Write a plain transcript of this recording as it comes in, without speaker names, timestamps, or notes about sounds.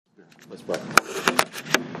Let's pray.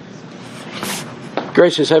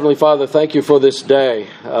 Gracious Heavenly Father, thank you for this day.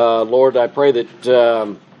 Lord, I pray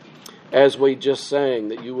that as we just sang,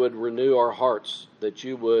 that you would renew our hearts, that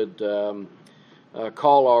you would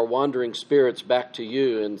call our wandering spirits back to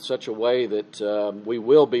you in such a way that we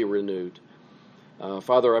will be renewed.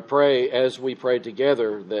 Father, I pray as we pray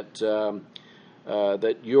together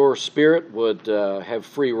that your Spirit would have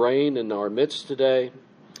free reign in our midst today.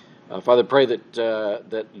 Father, pray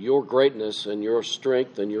that your greatness and your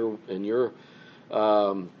strength and your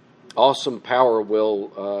awesome power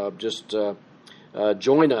will just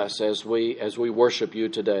join us as we worship you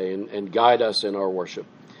today and guide us in our worship.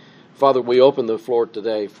 Father, we open the floor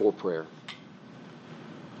today for prayer.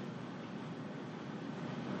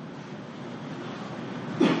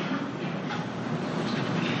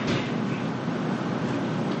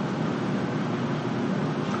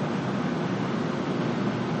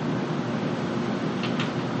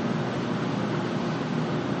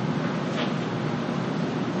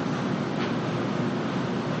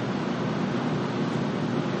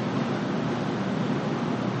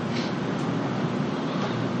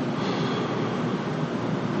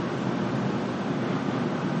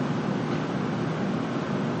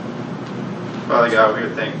 Father God, we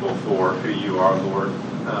are thankful for who you are, Lord,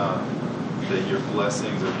 that your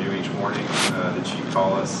blessings are new each morning, that you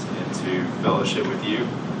call us into fellowship with you.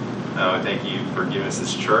 I thank you for giving us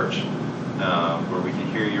this church where we can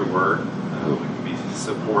hear your word, we can be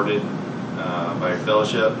supported by your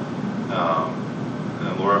fellowship.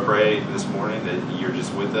 And Lord, I pray this morning that you're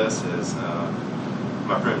just with us as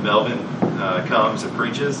my friend Melvin comes and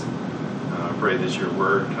preaches. I pray that your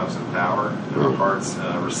word comes in power and our hearts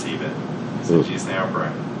receive it. So in Jesus' name I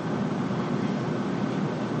pray.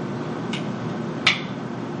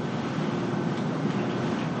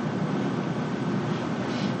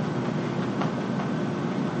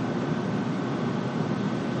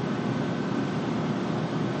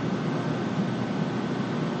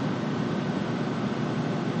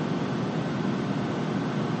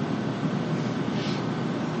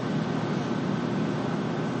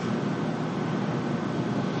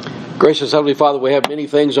 Gracious Heavenly Father, we have many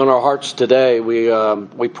things on our hearts today. We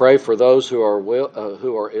pray for those who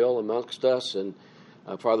are ill amongst us, and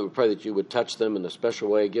Father, we pray that you would touch them in a special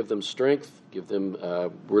way, give them strength, give them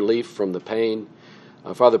relief from the pain.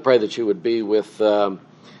 Father, pray that you would be with all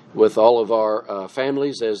of our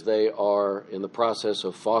families as they are in the process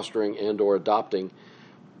of fostering and or adopting.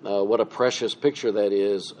 What a precious picture that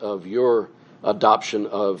is of your adoption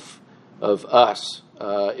of us.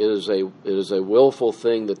 It is a willful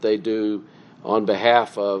thing that they do on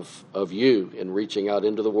behalf of you in reaching out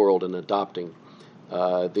into the world and adopting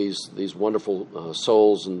these wonderful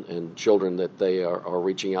souls and children that they are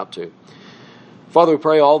reaching out to. Father, we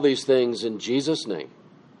pray all these things in Jesus' name.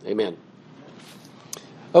 Amen.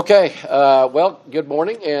 Okay, well, good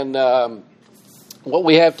morning. And what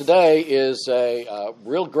we have today is a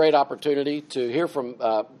real great opportunity to hear from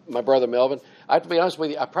my brother Melvin. I have to be honest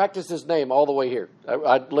with you, I practiced his name all the way here.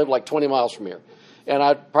 I live like 20 miles from here. And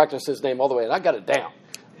I practiced his name all the way, and I got it down.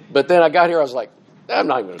 But then I got here, I was like, I'm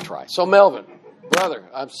not even going to try. So Melvin, brother,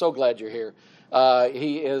 I'm so glad you're here.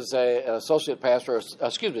 He is an assistant pastor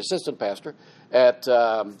at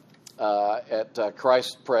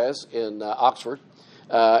Christ Pres in Oxford,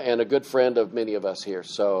 and a good friend of many of us here.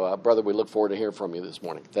 So, brother, we look forward to hearing from you this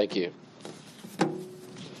morning. Thank you.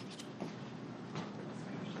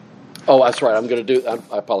 Oh, that's right.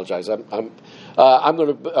 I apologize. I'm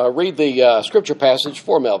going to read the scripture passage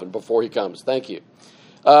for Melvin before he comes. Thank you.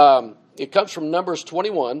 It comes from Numbers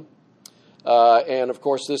 21, and of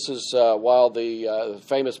course, this is while the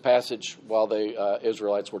famous passage while the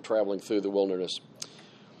Israelites were traveling through the wilderness.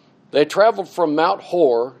 They traveled from Mount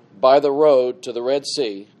Hor by the road to the Red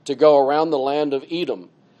Sea to go around the land of Edom,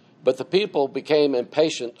 but the people became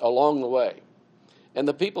impatient along the way. And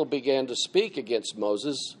the people began to speak against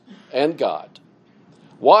Moses and God.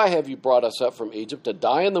 Why have you brought us up from Egypt to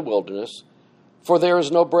die in the wilderness? For there is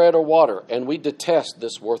no bread or water, and we detest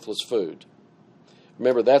this worthless food.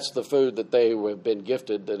 Remember, that's the food that they have been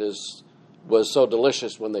gifted that was so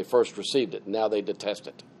delicious when they first received it. Now they detest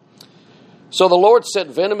it. So the Lord sent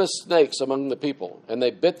venomous snakes among the people, and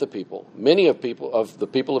they bit the people. Many of the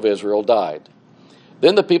people of Israel died.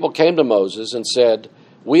 Then the people came to Moses and said,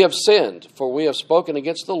 We have sinned, for we have spoken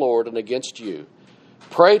against the Lord and against you.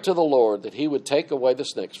 Pray to the Lord that he would take away the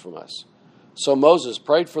snakes from us. So Moses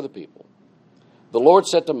prayed for the people. The Lord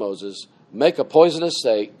said to Moses, Make a poisonous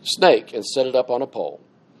snake and set it up on a pole.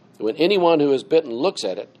 When anyone who is bitten looks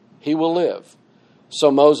at it, he will live.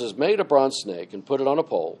 So Moses made a bronze snake and put it on a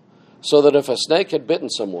pole, so that if a snake had bitten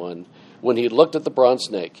someone, when he looked at the bronze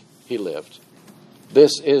snake, he lived.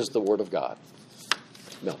 This is the Word of God.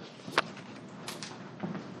 Melvin.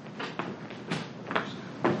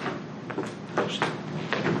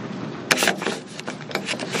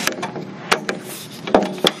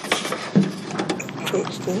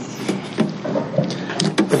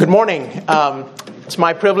 Good morning. It's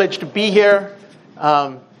my privilege to be here.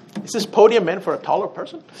 Is this podium meant for a taller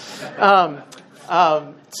person?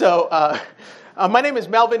 My name is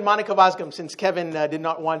Melvin Manikavasgam, since Kevin did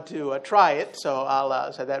not want to try it, so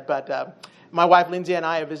I'll say that. But my wife Lindsay and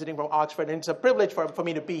I are visiting from Oxford, and it's a privilege for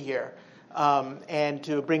me to be here and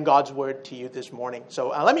to bring God's word to you this morning. So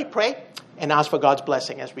let me pray and ask for God's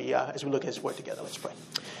blessing as we look at His word together. Let's pray.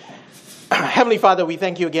 Heavenly Father, we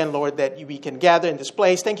thank you again, Lord, that we can gather in this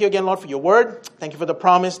place. Thank you again, Lord, for your word. Thank you for the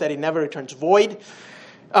promise that it never returns void,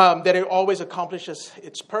 that it always accomplishes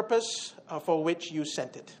its purpose for which you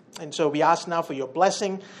sent it. And so we ask now for your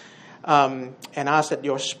blessing and ask that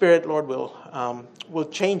your Spirit, Lord, will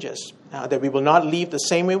change us, that we will not leave the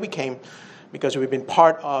same way we came, because we've been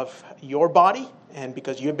part of your body and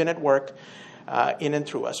because you've been at work in and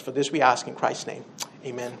through us. For this we ask in Christ's name.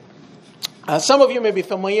 Amen. Some of you may be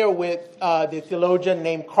familiar with the theologian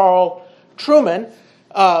named Carl Trueman.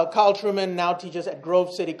 Carl Trueman now teaches at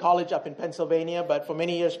Grove City College up in Pennsylvania, but for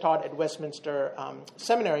many years taught at Westminster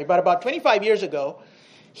Seminary. But about 25 years ago,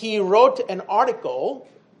 he wrote an article,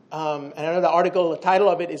 and I know the title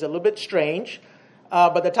of it is a little bit strange,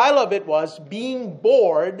 but the title of it was Being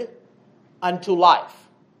Bored Unto Life.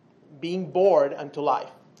 Being Bored Unto Life.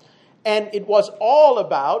 And it was all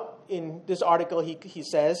about, in this article he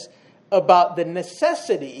says, about the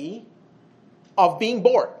necessity of being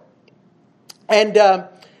bored. And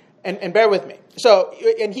bear with me. So,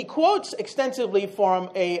 and he quotes extensively from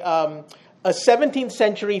a 17th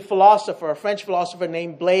century philosopher, a French philosopher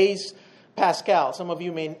named Blaise Pascal. Some of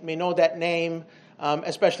you may know that name,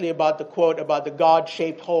 especially about the quote about the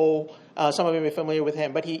God-shaped hole. Some of you may be familiar with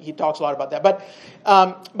him, but he talks a lot about that.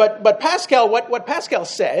 But Pascal, what Pascal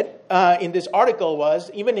said in this article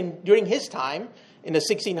was, even during his time, in the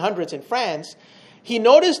 1600s in France, he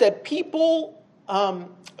noticed that people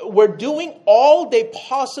were doing all they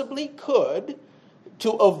possibly could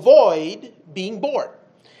to avoid being bored.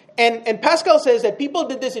 And Pascal says that people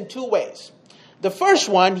did this in two ways. The first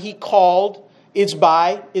one he called is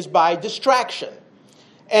by distraction.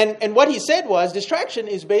 And what he said was distraction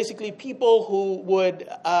is basically people who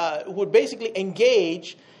would basically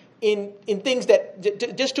engage in things that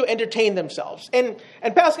just to entertain themselves. And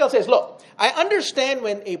Pascal says, look, I understand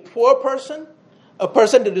when a poor person, a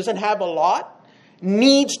person that doesn't have a lot,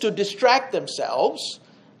 needs to distract themselves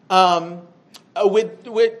with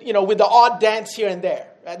the odd dance here and there.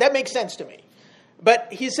 That makes sense to me.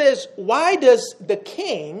 But he says, why does the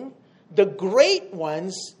king, the great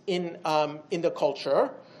ones in the culture,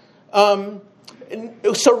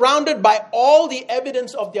 surrounded by all the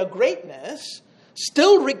evidence of their greatness,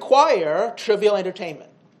 still require trivial entertainment?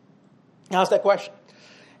 Ask that question.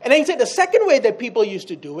 And then he said the second way that people used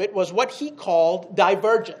to do it was what he called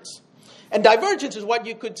divergence. And divergence is what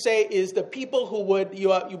you could say is the people who would, he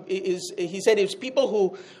said it was people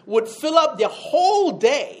who would fill up their whole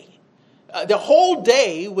day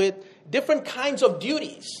with different kinds of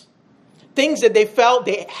duties, things that they felt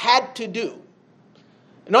they had to do.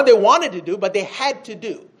 Not they wanted to do, but they had to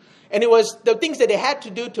do. And it was the things that they had to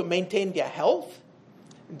do to maintain their health,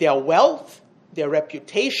 their wealth, their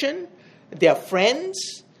reputation, their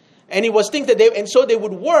friends. And it was things that so they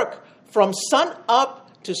would work from sun up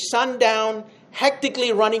to sundown,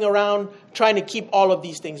 hectically running around, trying to keep all of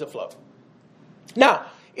these things afloat. Now,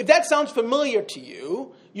 if that sounds familiar to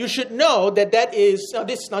you, you should know that is,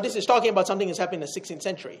 this is talking about something that's happened in the 16th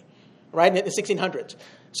century, right, in the 1600s.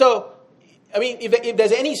 So, I mean, if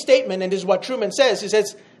there's any statement, and this is what Trueman says, he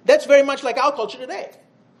says, that's very much like our culture today.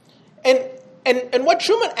 And what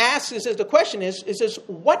Trueman asks is the question is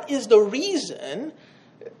what is the reason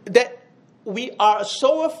that we are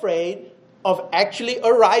so afraid of actually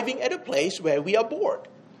arriving at a place where we are bored?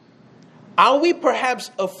 Are we perhaps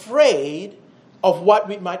afraid of what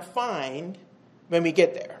we might find when we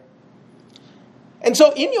get there? And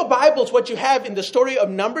so in your Bibles, what you have in the story of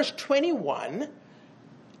Numbers 21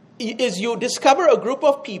 is you discover a group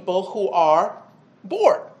of people who are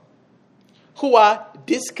bored, who are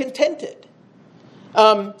discontented.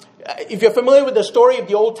 If you're familiar with the story of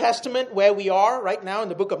the Old Testament, where we are right now in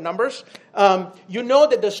the book of Numbers, you know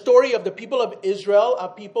that the story of the people of Israel are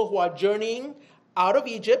people who are journeying out of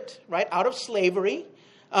Egypt, right, out of slavery,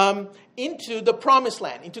 into the promised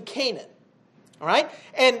land, into Canaan. All right?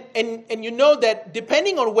 And you know that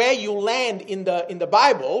depending on where you land in the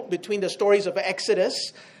Bible, between the stories of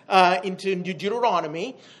Exodus into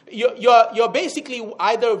Deuteronomy, you're basically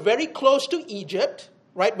either very close to Egypt,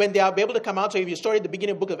 right, when they are able to come out. So if you study the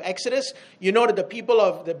beginning of the book of Exodus, you know that the people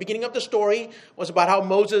of the beginning of the story was about how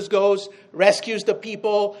Moses goes, rescues the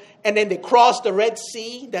people, and then they cross the Red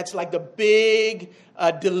Sea. That's like the big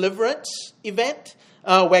deliverance event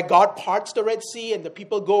where God parts the Red Sea and the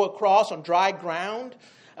people go across on dry ground,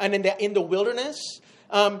 and then they're in the wilderness.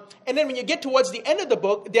 And then when you get towards the end of the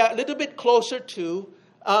book, they're a little bit closer to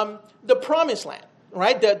the Promised Land,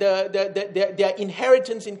 right? Their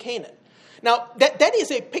inheritance in Canaan. Now, that is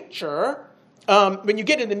a picture, when you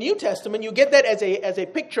get in the New Testament, you get that as a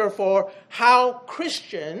picture for how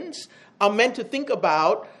Christians are meant to think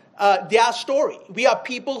about their story. We are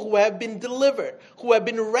people who have been delivered, who have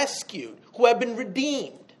been rescued, who have been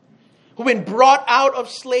redeemed, who have been brought out of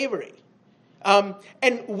slavery. And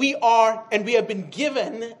we have been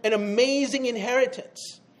given an amazing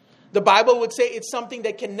inheritance. The Bible would say it's something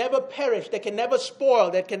that can never perish, that can never spoil,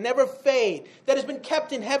 that can never fade, that has been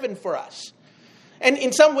kept in heaven for us. And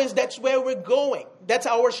in some ways, that's where we're going. That's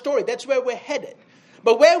our story. That's where we're headed.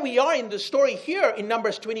 But where we are in the story here in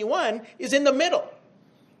Numbers 21 is in the middle.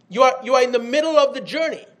 You are in the middle of the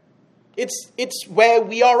journey. It's where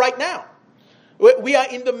we are right now. We are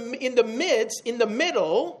in the midst, in the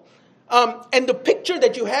middle. And the picture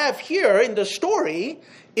that you have here in the story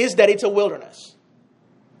is that it's a wilderness.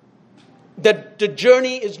 The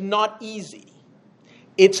journey is not easy.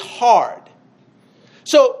 It's hard.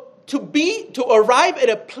 So to arrive at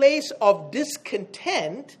a place of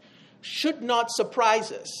discontent should not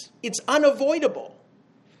surprise us. It's unavoidable.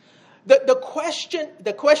 The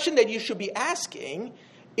question that you should be asking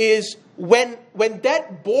is when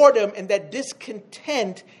that boredom and that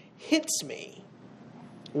discontent hits me,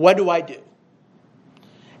 what do I do?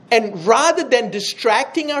 And rather than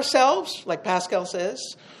distracting ourselves, like Pascal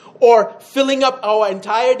says, or filling up our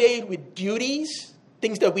entire day with duties,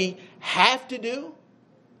 things that we have to do,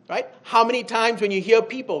 right? How many times when you hear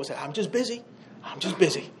people say, I'm just busy,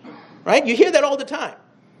 right? You hear that all the time.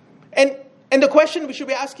 And the question we should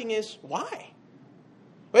be asking is, why?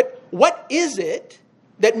 But what is it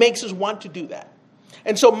that makes us want to do that?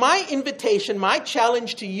 And so my invitation, my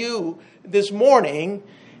challenge to you this morning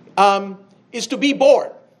is to be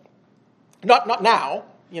bored. Not now,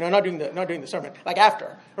 not during the sermon, like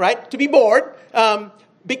after, right? To be bored,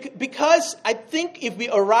 because I think if we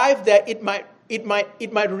arrive there, it might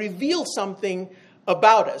reveal something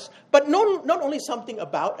about us. But not only something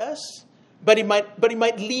about us, but it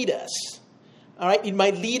might lead us. All right, it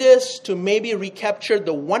might lead us to maybe recapture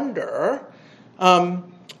the wonder of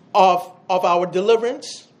our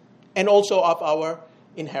deliverance and also of our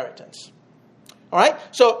inheritance. All right,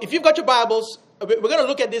 so if you've got your Bibles, we're going to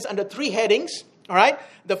look at this under 3 headings. All right,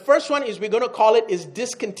 the first one is we're going to call it is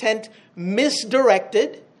discontent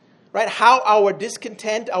misdirected. Right, how our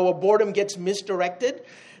discontent, our boredom gets misdirected.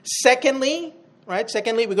 Secondly, we're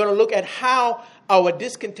going to look at how our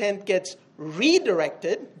discontent gets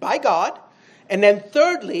redirected by God. And then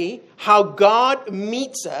thirdly, how God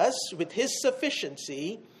meets us with his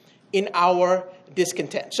sufficiency in our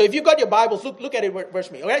discontent. So if you've got your Bibles, look at it verse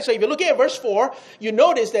me. Okay? So if you're looking at verse 4, you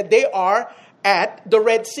notice that they are at the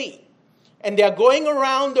Red Sea. And they're going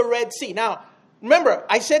around the Red Sea. Now, remember,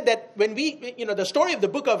 I said that when the story of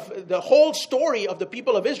the whole story of the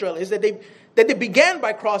people of Israel is that they began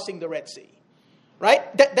by crossing the Red Sea.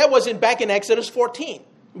 Right? That wasn't back in Exodus 14.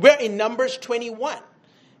 We're in Numbers 21.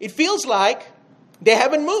 It feels like they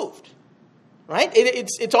haven't moved, right?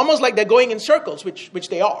 It's almost like they're going in circles, which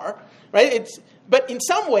they are, right? But in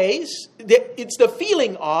some ways, it's the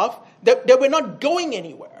feeling of that we're not going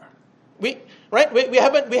anywhere. We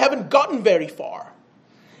haven't gotten very far.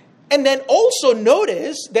 And then also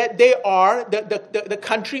notice that they are the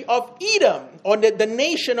country of Edom, or the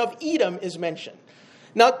nation of Edom is mentioned.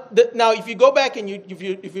 Now, if you go back and if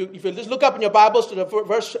you just look up in your Bibles to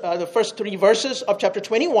the first 3 verses of chapter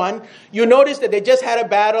 21, you notice that they just had a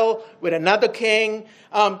battle with another king,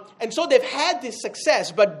 and so they've had this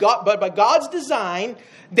success. But by God's design,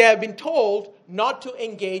 they have been told not to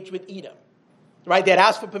engage with Edom. Right? They had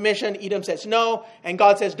asked for permission. Edom says no, and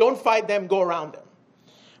God says, "Don't fight them. Go around them."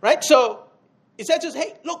 Right? So it says, just,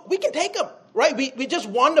 "Hey, look, we can take them." Right? We just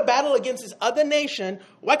won the battle against this other nation.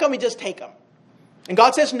 Why can't we just take them? And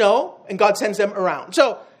God says no, and God sends them around.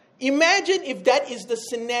 So imagine if that is the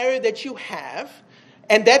scenario that you have,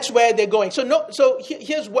 and that's where they're going. So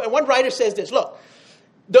here's what one writer says this. Look,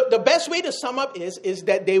 the best way to sum up is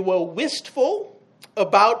that they were wistful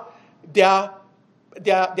about their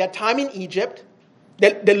time in Egypt.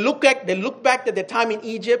 They look back at their time in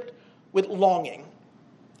Egypt with longing.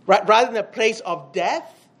 Right? Rather than a place of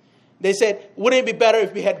death, They said, wouldn't it be better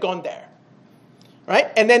if we had gone there?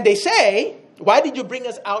 Right? And then they say, why did you bring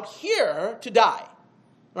us out here to die?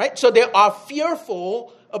 Right? So they are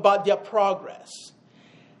fearful about their progress.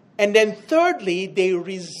 And then thirdly, they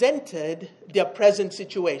resented their present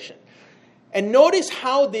situation. And notice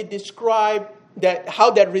how they describe that,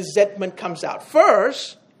 how that resentment comes out.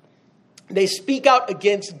 First, they speak out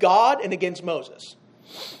against God and against Moses.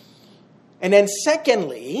 And then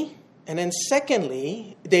secondly,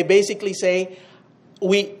 they basically say,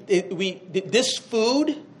 this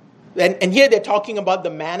food, and here they're talking about the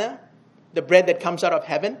manna, the bread that comes out of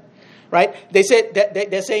heaven, right? They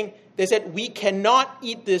said we cannot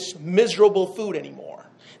eat this miserable food anymore.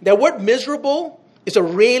 The word miserable is a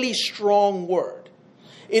really strong word.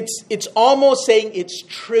 It's almost saying it's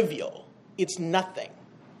trivial. It's nothing.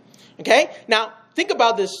 Okay? Now, think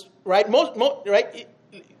about this, right? Right?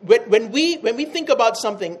 When we think about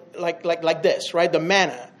something like this, right? The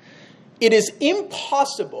manna, it is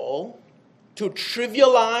impossible to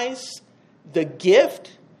trivialize the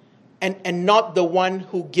gift and not the one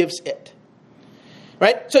who gives it.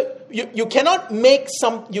 Right? So you cannot make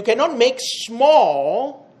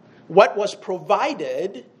small what was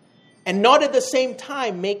provided and not at the same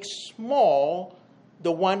time make small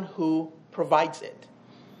the one who provides it.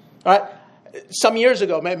 All right? Some years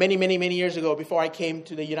ago, many years ago, before I came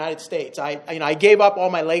to the United States, I gave up all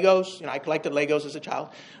my Legos. I collected Legos as a child,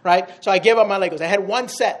 right? So I gave up my Legos. I had one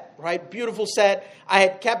set, right? Beautiful set. I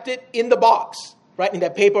had kept it in the box, right? In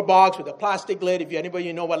that paper box with a plastic lid. If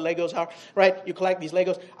anybody know what Legos are, right? You collect these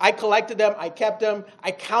Legos. I collected them. I kept them.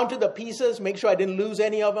 I counted the pieces, make sure I didn't lose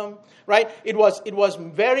any of them, right? It was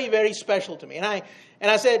very, very special to me. And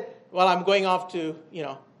I said, well, I'm going off to,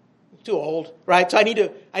 too old, right? So I need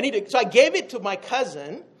to. So I gave it to my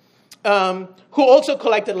cousin, who also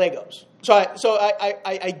collected Legos. So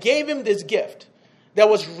I gave him this gift that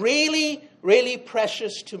was really, really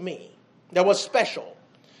precious to me. That was special,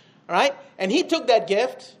 all right? And he took that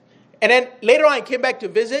gift, and then later on I came back to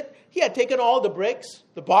visit. He had taken all the bricks.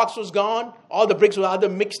 The box was gone. All the bricks were either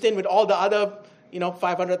mixed in with all the other,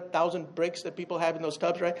 500,000 bricks that people have in those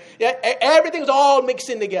tubs, right? Yeah, everything was all mixed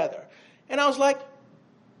in together. And I was like,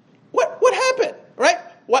 What happened, right?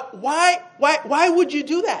 Why would you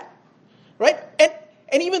do that, right?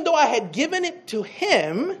 And even though I had given it to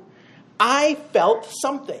him, I felt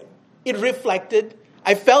something.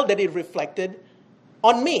 I felt that it reflected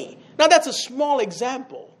on me. Now that's a small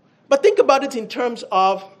example, but think about it in terms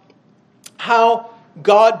of how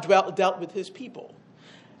God dealt with his people.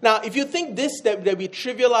 Now, if you think that we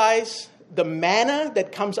trivialize the manna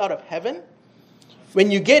that comes out of heaven, when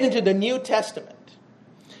you get into the New Testament,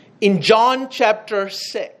 in John chapter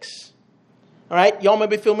 6, all right, y'all may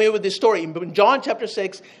be familiar with this story. In John chapter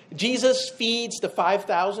 6, Jesus feeds the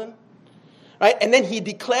 5,000, right? And then he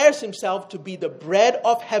declares himself to be the bread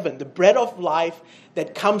of heaven, the bread of life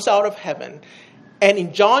that comes out of heaven. And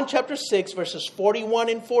in John chapter 6, verses 41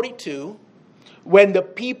 and 42, when the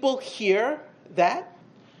people hear that,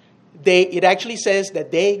 it actually says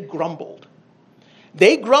that they grumbled.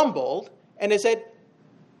 They grumbled and they said,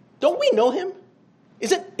 don't we know him?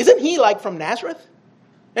 Isn't he like from Nazareth?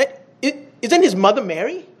 Isn't his mother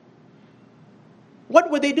Mary? What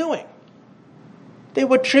were they doing? They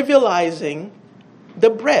were trivializing the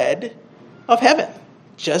bread of heaven,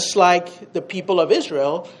 just like the people of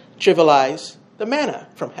Israel trivialize the manna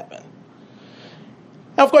from heaven.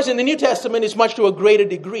 Now, of course, in the New Testament, it's much to a greater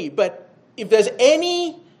degree. But if there's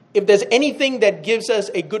anything that gives us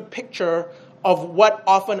a good picture of what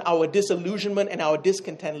often our disillusionment and our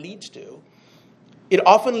discontent leads to, it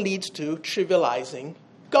often leads to trivializing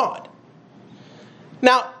God.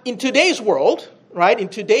 Now, in today's world, right? In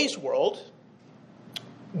today's world,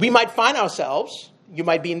 we might find ourselves, you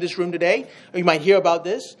might be in this room today, or you might hear about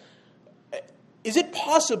this. Is it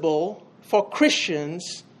possible for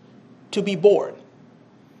Christians to be bored?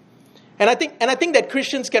 And I think that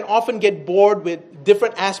Christians can often get bored with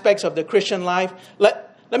different aspects of the Christian life.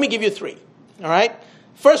 Let me give you 3. All right?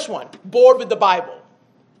 First one, bored with the Bible.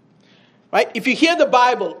 Right? If you hear the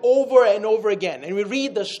Bible over and over again, and we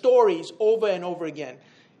read the stories over and over again,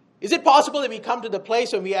 is it possible that we come to the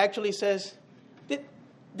place where we actually says, did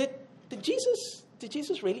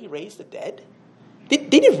Jesus really raise the dead?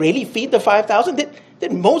 Did he really feed the 5,000?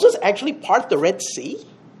 Did Moses actually part the Red Sea?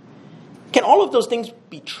 Can all of those things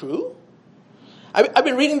be true? I've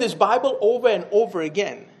been reading this Bible over and over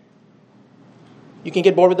again. You can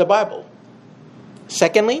get bored with the Bible.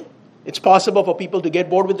 Secondly, it's possible for people to get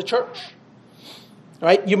bored with the church.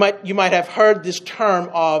 Right? You might have heard this term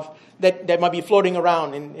of that might be floating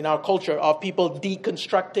around in our culture of people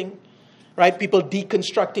deconstructing, right? People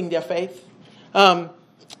deconstructing their faith.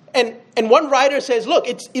 And one writer says, look,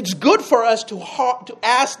 it's good for us to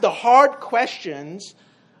ask the hard questions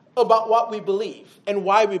about what we believe and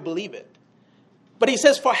why we believe it. But he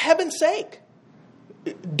says, for heaven's sake,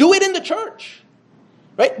 do it in the church,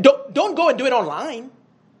 right? Don't go and do it online,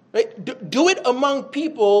 right? Do it among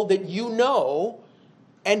people that you know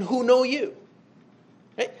and who know you.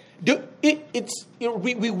 Right?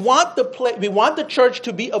 We want the church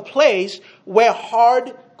to be a place where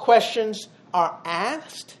hard questions are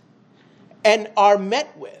asked and are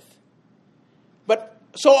met with. But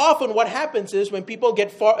so often what happens is when people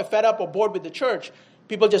get fed up or bored with the church,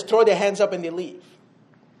 people just throw their hands up and they leave.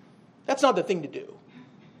 That's not the thing to do.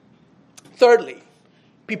 Thirdly,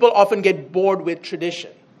 people often get bored with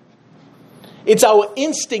tradition. It's our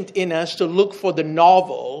instinct in us to look for the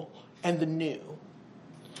novel and the new.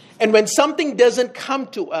 And when something doesn't come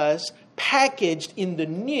to us packaged in the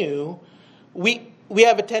new, we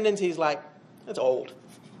have a tendency like, that's old.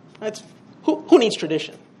 Who needs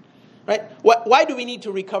tradition? Right? Why do we need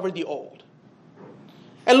to recover the old?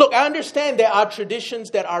 And look, I understand there are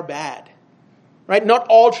traditions that are bad. Right? Not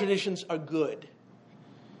all traditions are good.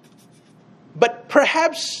 But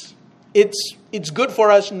perhaps it's good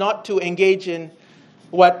for us not to engage in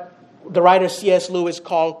what the writer C.S. Lewis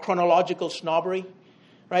called chronological snobbery.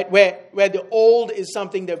 Right? Where the old is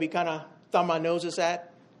something that we kind of thumb our noses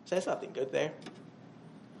at. So there's nothing good there.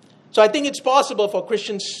 So I think it's possible for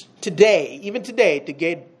Christians today, even today, to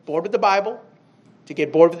get bored with the Bible, to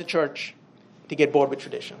get bored with the church, to get bored with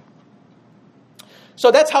tradition.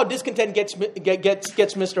 So that's how discontent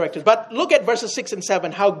gets misdirected. But look at verses 6 and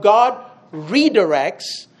 7, how God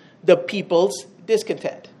redirects the people's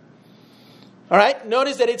discontent. All right,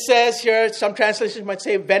 notice that it says here, some translations might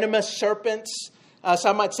say venomous serpents,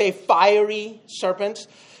 some might say fiery serpents.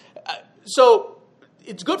 So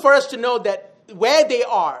it's good for us to know that where they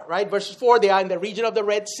are, right? Verses 4, they are in the region of the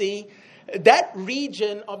Red Sea. That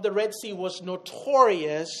region of the Red Sea was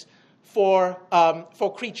notorious for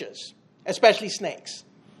creatures, especially snakes.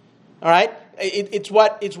 All right, it's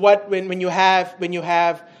what when you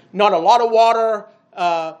have not a lot of water,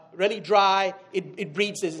 really dry, it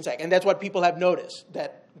breeds this insect, and that's what people have noticed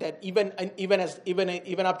that even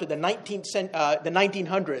up to the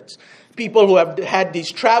 1900s, people who have had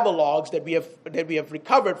these travel logs that we have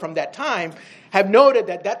recovered from that time have noted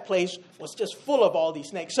that place was just full of all these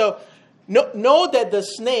snakes. So know that the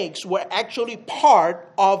snakes were actually part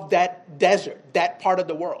of that desert, that part of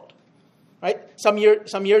the world. Right? Some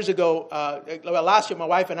years ago, last year, my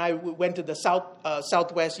wife and I went to the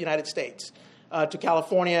southwest United States, to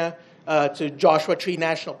California, to Joshua Tree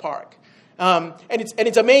National Park, and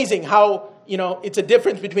it's amazing how it's a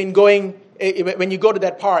difference between going when you go to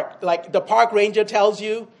that park. Like the park ranger tells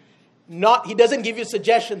you, he doesn't give you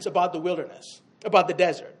suggestions about the wilderness, about the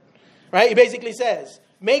desert, right? He basically says,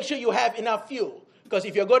 make sure you have enough fuel, because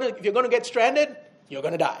if you're going to get stranded, you're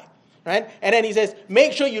going to die. Right? And then he says,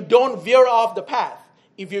 make sure you don't veer off the path.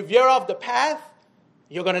 If you veer off the path,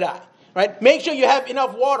 you're going to die. Right? Make sure you have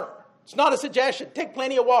enough water. It's not a suggestion. Take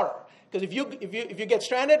plenty of water. Because if you get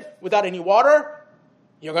stranded without any water,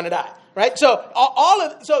 you're going to die. Right? So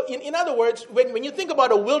in other words, when you think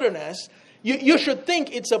about a wilderness, you should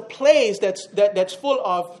think it's a place that's full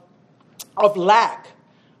of lack,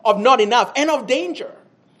 of not enough, and of danger.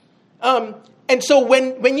 And so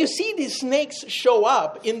when you see these snakes show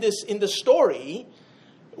up in the story,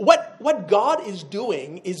 what God is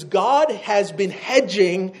doing is God has been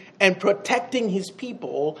hedging and protecting his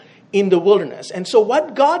people in the wilderness. And so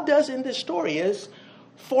what God does in this story is,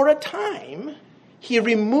 for a time, he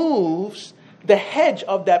removes the hedge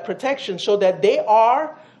of that protection so that they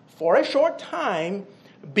are, for a short time,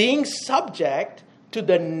 being subject to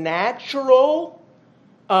the natural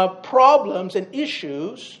problems and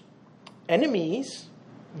issues, enemies,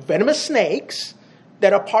 venomous snakes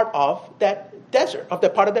that are part of that desert, of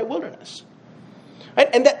that part of that wilderness. Right?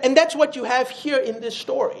 And that's what you have here in this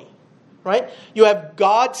story. Right? You have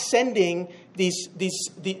God sending these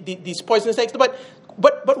poisonous snakes. But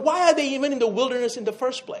why are they even in the wilderness in the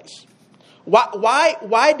first place?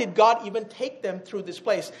 Why did God even take them through this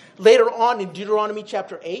place? Later on in Deuteronomy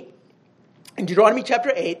chapter 8,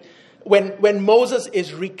 when Moses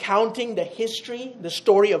is recounting the history, the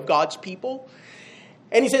story of God's people,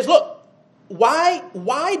 and he says, look,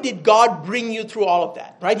 why did God bring you through all of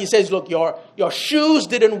that? Right? He says, look, your shoes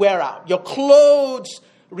didn't wear out. Your clothes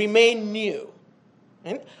remain new.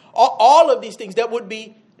 And all of these things that would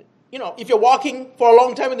be, if you're walking for a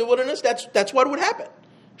long time in the wilderness, that's what would happen.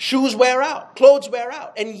 Shoes wear out, clothes wear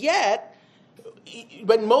out. And yet,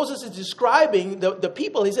 when Moses is describing the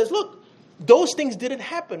people, he says, look, those things didn't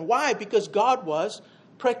happen. Why? Because God was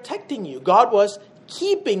protecting you. God was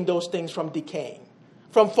keeping those things from decaying,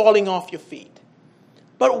 from falling off your feet.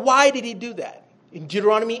 But why did he do that? In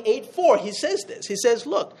Deuteronomy 8:4, he says this. He says,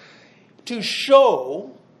 look, to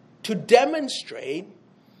show, to demonstrate,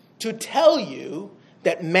 to tell you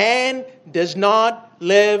that man does not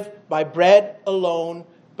live by bread alone,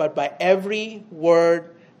 but by every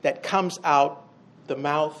word that comes out the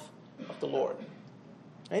mouth of the Lord.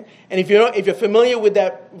 Right? And if you're familiar with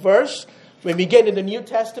that verse, when we get in the New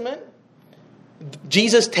Testament,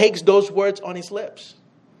 Jesus takes those words on his lips.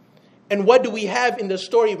 And what do we have in the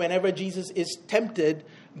story whenever Jesus is tempted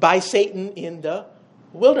by Satan in the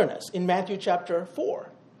wilderness? In Matthew chapter 4.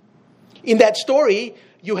 In that story,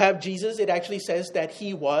 you have Jesus, it actually says that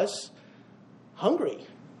he was hungry.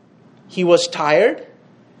 He was tired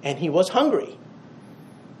and he was hungry.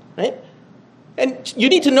 Right? And you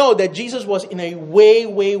need to know that Jesus was in a way,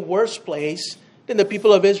 way worse place than the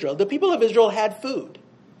people of Israel. The people of Israel had food.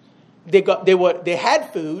 They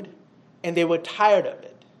had food and they were tired of it.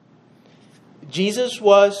 Jesus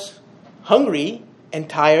was hungry and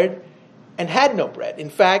tired and had no bread. In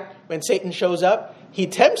fact, when Satan shows up, he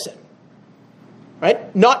tempts him.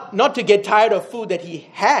 Right? Not to get tired of food that he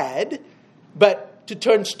had, but to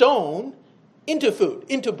turn stone into food,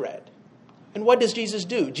 into bread. And what does Jesus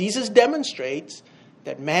do? Jesus demonstrates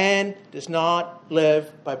that man does not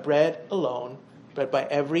live by bread alone, but by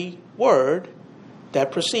every word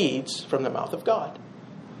that proceeds from the mouth of God.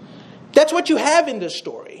 That's what you have in this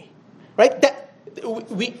story. Right?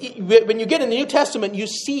 When you get in the New Testament, you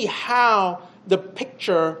see how the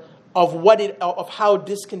picture of how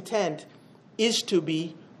discontent is to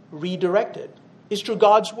be redirected. Is through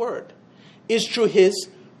God's word. Is through his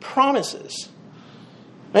promises.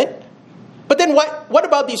 Right? But then what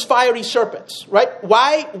about these fiery serpents? Right?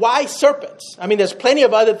 Why serpents? I mean, there's plenty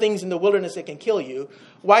of other things in the wilderness that can kill you.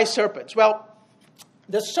 Why serpents? Well,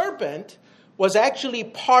 the serpent was actually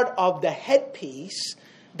part of the headpiece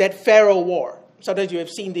that Pharaoh wore. Sometimes you have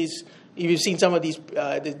seen these. If you've seen some of these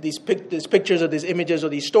pictures or these images or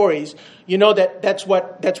these stories, you know that's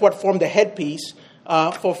what formed the headpiece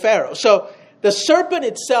for Pharaoh. So the serpent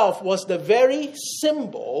itself was the very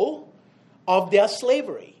symbol of their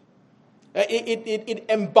slavery. It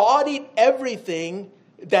embodied everything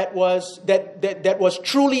that was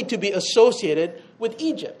truly to be associated with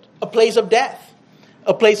Egypt, a place of death,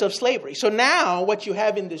 a place of slavery. So now what you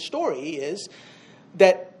have in this story is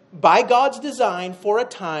that by God's design, for a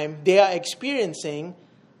time, they are experiencing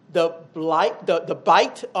the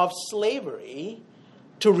bite of slavery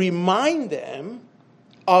to remind them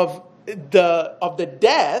of the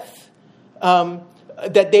death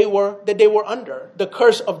that they were under, the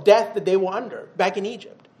curse of death that they were under back in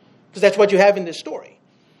Egypt, because that's what you have in this story,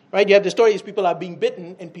 right? You have the story is people are being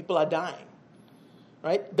bitten and people are dying,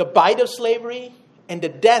 right? The bite of slavery and the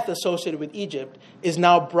death associated with Egypt is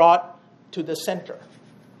now brought to the center.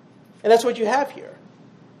 And that's what you have here,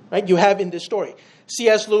 right? You have in this story.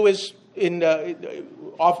 C.S. Lewis, in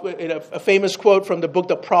a famous quote from the book,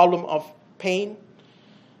 The Problem of Pain,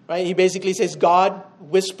 right? He basically says, God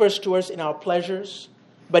whispers to us in our pleasures,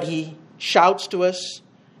 but he shouts to us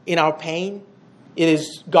in our pain. It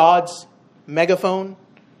is God's megaphone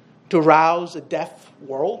to rouse a deaf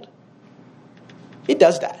world. It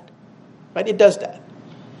does that, right? It does that.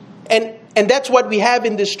 And that's what we have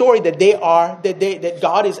in this story, that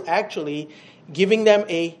God is actually giving them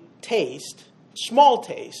a taste, small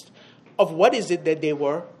taste, of what is it that they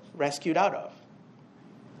were rescued out of.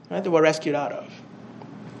 Right? They were rescued out of.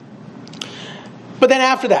 But then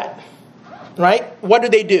after that, right? What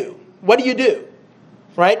do? What do you do?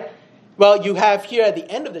 Right? Well, you have here at the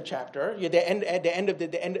end of the chapter, at the end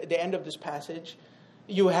of this passage,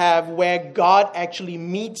 you have where God actually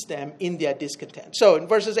meets them in their discontent. So in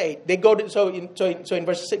verses 8, they go to so in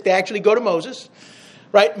verses 6, they actually go to Moses,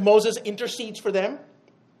 right? Moses intercedes for them,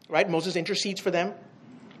 right? Moses intercedes for them,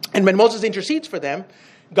 and when Moses intercedes for them,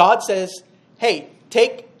 God says, "Hey,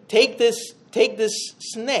 take this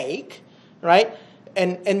snake, right?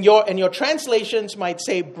 And your translations might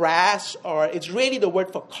say brass, or it's really the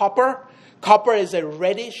word for copper. Copper is a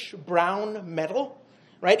reddish brown metal."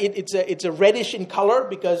 Right, it's a reddish in color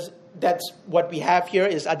because that's what we have here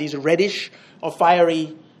are these reddish or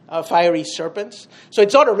fiery serpents. So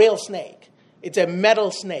it's not a real snake; it's a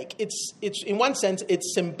metal snake. It's in one sense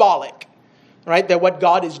it's symbolic, right? That what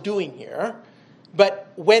God is doing here.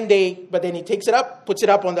 But then he takes it up, puts it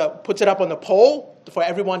up on the pole for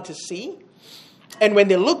everyone to see, and when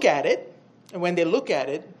they look at it,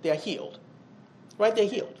 they're healed, right? They're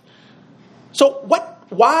healed. So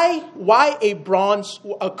why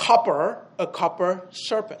a copper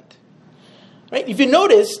serpent? Right? If you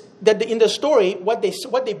notice that in the story, what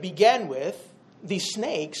they began with these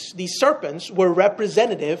snakes, these serpents, were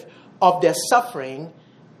representative of their suffering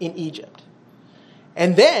in Egypt.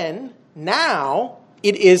 And then, now,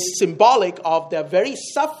 it is symbolic of the very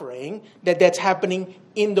suffering that's happening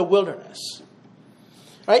in the wilderness.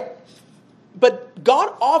 Right? But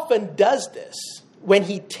God often does this when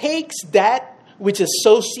he takes that which is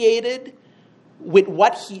associated with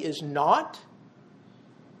what he is not,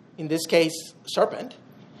 in this case, serpent,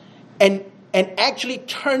 and actually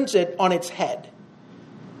turns it on its head.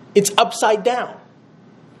 It's upside down.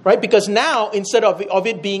 Right? Because now, instead of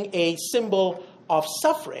it being a symbol of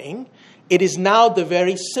suffering, it is now the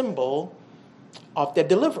very symbol of their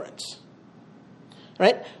deliverance.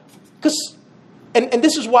 Right? Because, and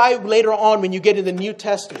this is why later on when you get in the New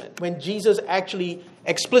Testament, when Jesus actually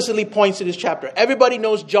explicitly points to this chapter, everybody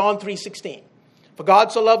knows John 3:16. For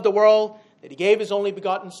God so loved the world that he gave his only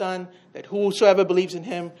begotten Son, that whosoever believes in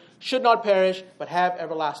him should not perish, but have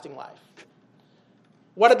everlasting life.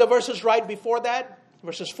 What are the verses right before that?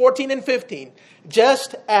 Verses 14 and 15.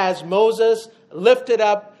 Just as Moses lifted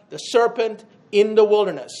up the serpent in the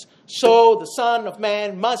wilderness, so the Son of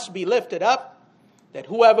Man must be lifted up, that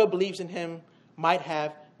whoever believes in him might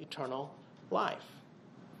have eternal life.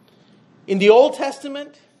 In the Old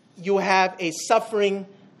Testament, you have a suffering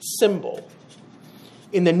symbol.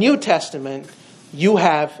 In the New Testament, you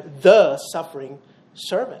have the suffering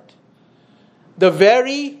servant. The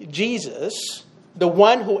very Jesus, the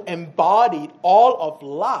one who embodied all of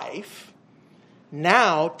life,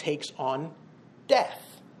 now takes on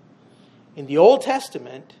death. In the Old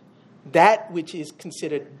Testament, that which is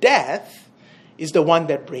considered death is the one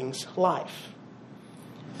that brings life.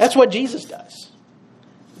 That's what Jesus does.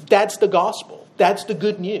 That's the gospel. That's the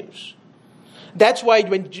good news. That's why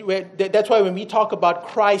when we talk about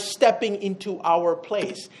Christ stepping into our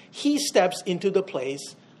place, he steps into the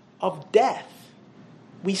place of death.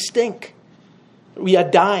 We stink. We are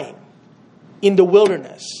dying in the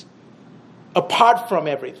wilderness, apart from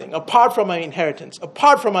everything, apart from our inheritance,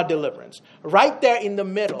 apart from our deliverance, right there in the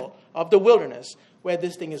middle of the wilderness where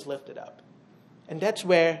this thing is lifted up. And that's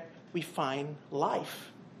where we find life.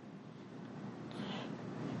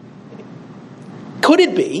 Could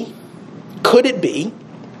it be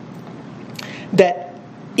that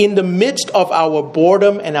in the midst of our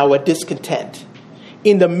boredom and our discontent,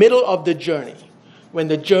 in the middle of the journey, when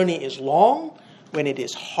the journey is long, when it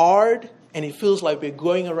is hard, and it feels like we're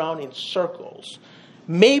going around in circles,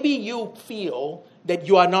 maybe you feel that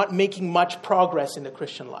you are not making much progress in the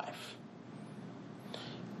Christian life.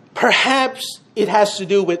 Perhaps it has to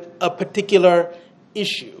do with a particular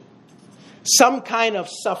issue, some kind of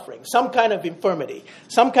suffering, some kind of infirmity,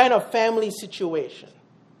 some kind of family situation.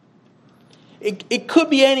 It could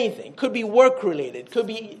be anything. It could be work related.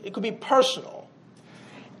 It could be personal,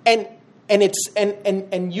 and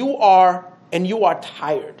you are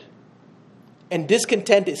tired, and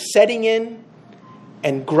discontent is setting in,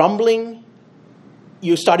 and grumbling.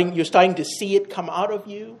 You're starting to see it come out of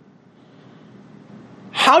you.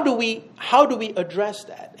 How do we address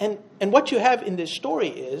that? And what you have in this story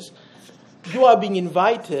is you are being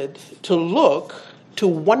invited to look, to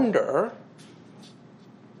wonder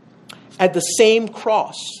at the same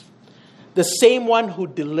cross, the same one who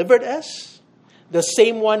delivered us, the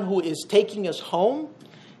same one who is taking us home,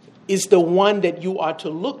 is the one that you are to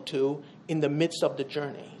look to in the midst of the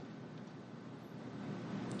journey.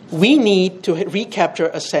 We need to recapture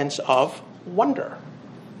a sense of wonder.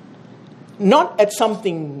 Not at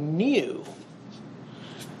something new,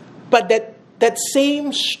 but that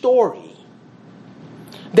same story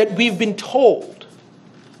that we've been told,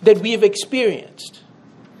 that we've experienced.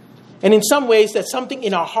 And in some ways, there's something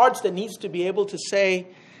in our hearts that needs to be able to say,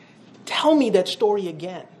 tell me that story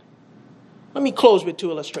again. Let me close with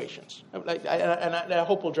two illustrations. And I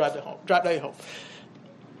hope we'll drive that home.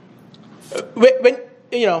 When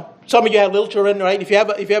some of you have little children, right? If you have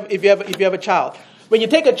a child, when you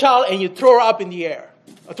take a child and you throw her up in the air,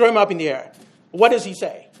 or throw him up in the air, what does he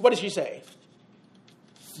say? What does she say?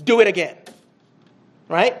 Do it again,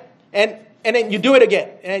 right? And then you do it again,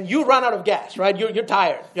 and you run out of gas, right? You're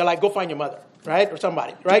tired. You're like, go find your mother, right, or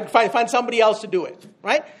somebody, right? Find somebody else to do it,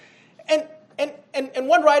 right? And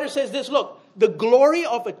one writer says this: look, the glory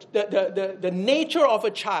of the nature of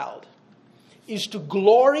a child is to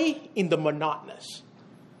glory in the monotonous,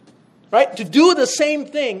 right? To do the same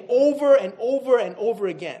thing over and over and over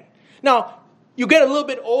again. Now, you get a little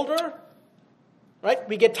bit older, right?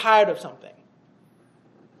 We get tired of something,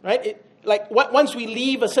 right? Once we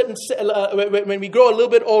leave a certain, when we grow a little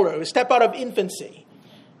bit older, we step out of infancy,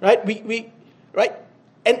 right? We right,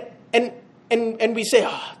 and we say,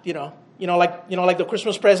 like the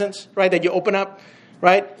Christmas presents, right, that you open up,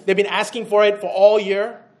 right? They've been asking for it for all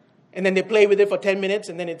year, and then they play with it for 10 minutes,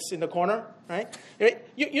 and then it's in the corner, right?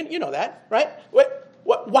 You know that, right?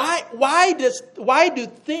 Why do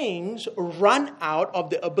things run out of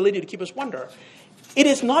the ability to keep us wonder? It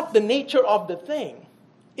is not the nature of the thing.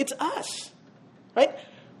 It's us, right?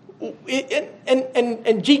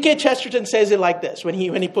 And G.K. Chesterton says it like this when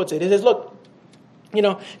he puts it. He says, look,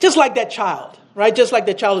 just like that child, right? Just like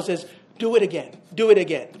the child who says, do it again, do it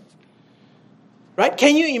again. Right?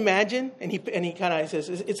 Can you imagine? And he kind of says,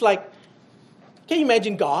 it's like, can you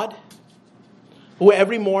imagine God, who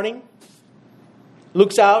every morning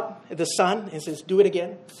looks out at the sun and says, do it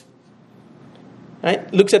again?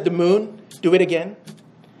 Right? Looks at the moon, do it again.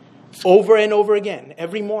 Over and over again,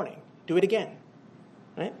 every morning, do it again.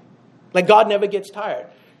 Right? Like God never gets tired.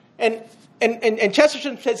 And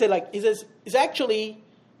Chesterton says it like, he says, it's actually,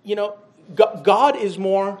 God is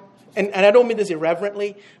more, and I don't mean this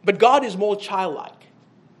irreverently, but God is more childlike.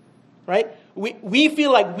 Right? We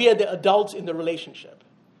feel like we are the adults in the relationship.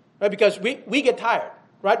 Right? Because we get tired.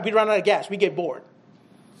 Right? We run out of gas. We get bored.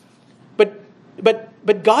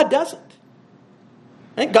 But God doesn't.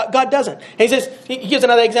 Right? God doesn't. And he says, he gives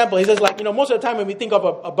another example. He says, like, most of the time when we think of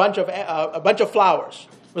a bunch of flowers,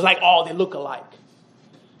 it's like, oh, they look alike.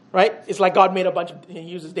 Right? It's like God made he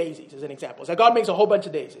uses daisies as an example. So God makes a whole bunch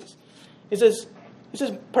of daisies. He says,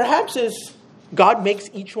 perhaps God makes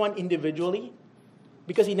each one individually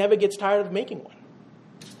because he never gets tired of making one.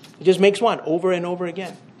 He just makes one over and over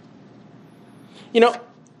again.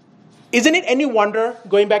 Isn't it any wonder,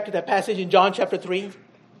 going back to that passage in John chapter 3,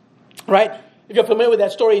 right? If you're familiar with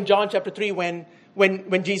that story in John chapter 3, when we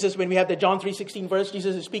have the John 3:16 verse,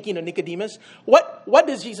 Jesus is speaking to Nicodemus. What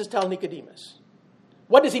does Jesus tell Nicodemus?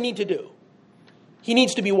 What does he need to do? He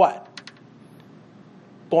needs to be what?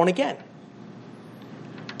 Born again.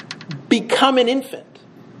 Become an infant.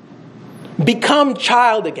 Become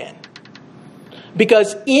child again.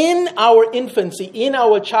 Because in our infancy, in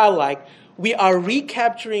our childlike, we are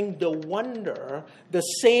recapturing the wonder, the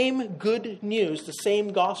same good news, the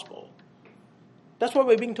same gospel. That's what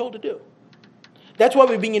we're being told to do. That's what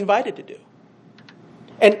we're being invited to do.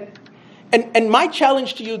 And my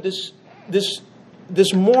challenge to you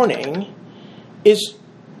this morning is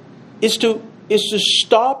to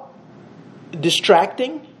stop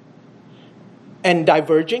distracting and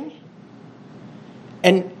diverging,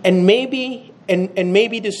 and maybe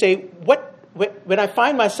to say, when I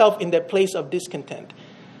find myself in that place of discontent,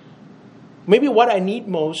 maybe what I need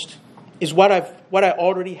most is what I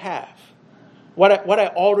already have, what I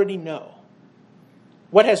already know,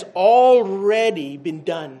 what has already been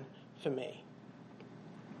done for me.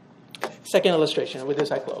 Second illustration. With this,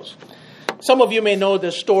 I close. Some of you may know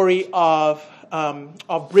the story of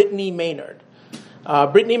Brittany Maynard.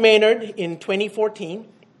 Brittany Maynard, in 2014,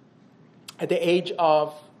 at the age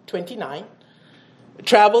of 29,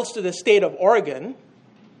 travels to the state of Oregon.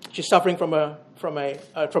 She's suffering from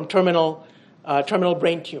terminal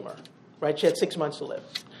brain tumor. Right, she had 6 months to live.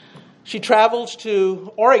 She travels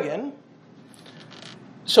to Oregon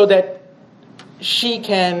so that she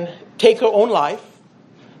can take her own life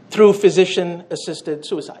through physician-assisted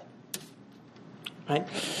suicide. Right,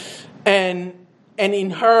 and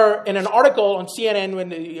in an article on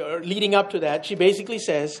CNN leading up to that, she basically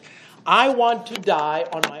says, "I want to die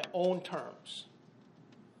on my own terms.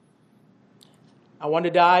 I want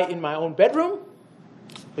to die in my own bedroom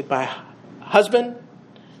with my husband,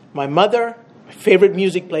 my mother, my favorite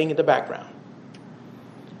music playing in the background.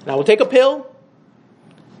 And I will take a pill,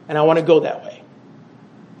 and I want to go that way."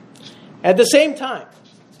 At the same time,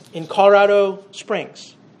 in Colorado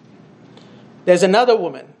Springs, there's another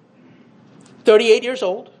woman, 38 years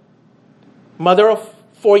old, mother of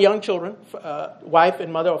 4 young children, wife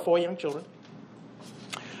and mother of 4 young children,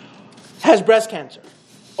 has breast cancer,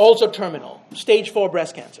 also terminal, stage 4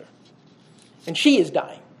 breast cancer. And she is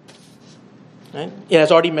dying. Right? It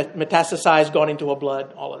has already metastasized, gone into her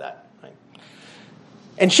blood, all of that. Right?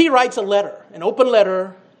 And she writes a letter, an open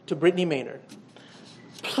letter to Brittany Maynard,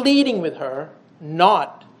 pleading with her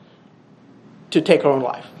not to take her own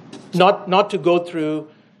life, not to go through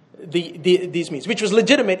these means, which was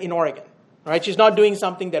legitimate in Oregon. Right? She's not doing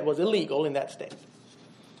something that was illegal in that state.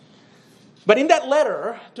 But in that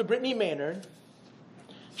letter to Brittany Maynard,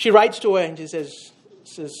 she writes to her and she says,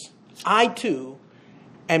 "I too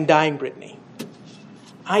am dying, Brittany.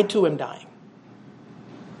 I too am dying.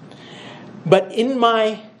 But in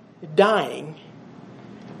my dying,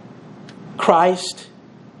 Christ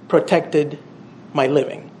protected my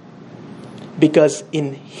living. Because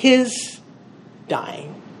in his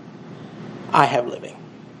dying, I have living.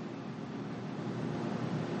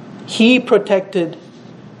 He protected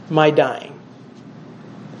my dying.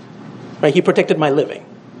 Right? He protected my living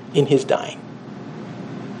in his dying.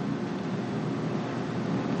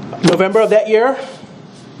 November of that year,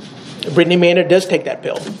 Brittany Maynard does take that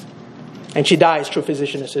pill. And she dies through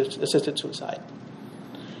physician-assisted suicide.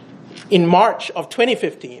 In March of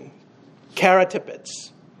 2015, Kara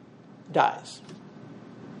Tippett dies.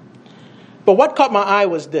 But what caught my eye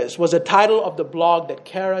was the title of the blog that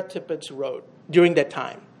Kara Tippett wrote during that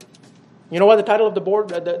time. You know what the title of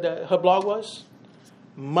her blog was?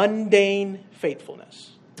 Mundane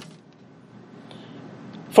Faithfulness.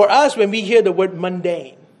 For us, when we hear the word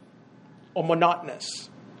mundane or monotonous,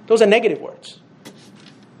 those are negative words.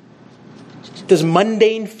 Does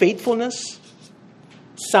mundane faithfulness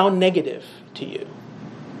sound negative to you?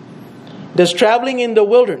 Does traveling in the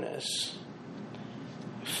wilderness,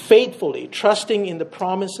 faithfully trusting in the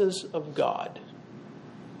promises of God,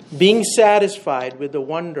 being satisfied with the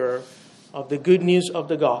wonder of the good news of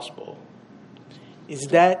the gospel, is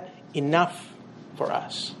that enough for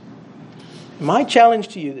us? My challenge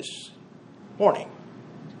to you this morning,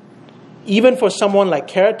 even for someone like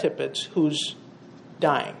Kara Tippett who's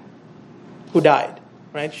dying, who died,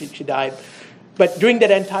 right? She died. But during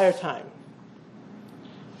that entire time,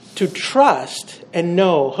 to trust and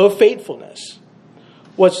know her faithfulness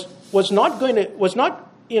was not,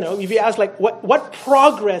 if you ask like, what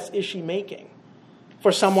progress is she making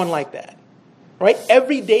for someone like that? Right?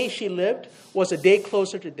 Every day she lived was a day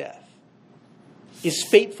closer to death. Is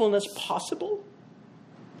faithfulness possible?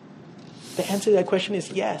 The answer to that question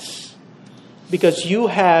is yes. Because you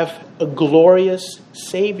have a glorious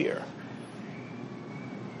Savior.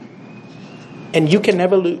 And you can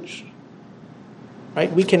never lose.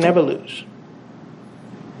 Right? We can never lose.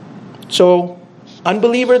 So,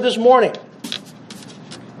 unbeliever this morning,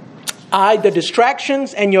 the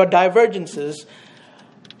distractions and your divergences,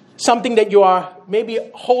 something that you are maybe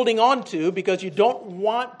holding on to because you don't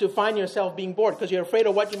want to find yourself being bored because you're afraid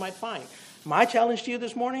of what you might find. My challenge to you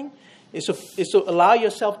this morning is to allow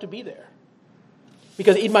yourself to be there.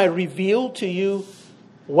 Because it might reveal to you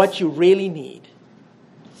what you really need,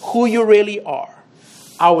 who you really are,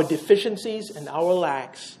 our deficiencies and our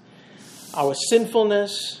lacks, our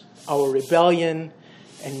sinfulness, our rebellion,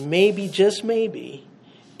 and maybe, just maybe,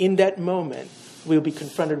 in that moment, we'll be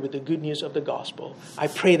confronted with the good news of the gospel. I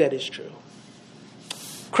pray that is true.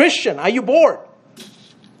 Christian, are you bored?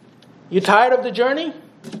 You tired of the journey?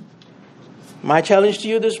 My challenge to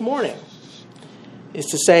you this morning is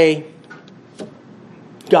to say,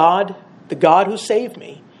 God, the God who saved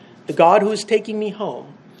me, the God who is taking me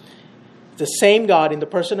home, the same God in the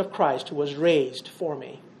person of Christ who was raised for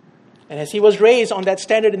me. And as he was raised on that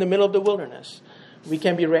standard in the middle of the wilderness, we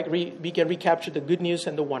can recapture the good news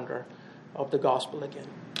and the wonder of the gospel again.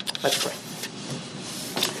 Let's pray.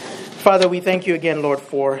 Father, we thank you again, Lord,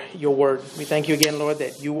 for your word. We thank you again, Lord,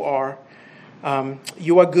 that you are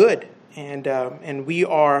good, and we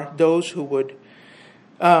are those who would.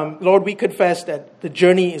 Lord, we confess that the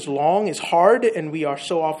journey is long, is hard, and we are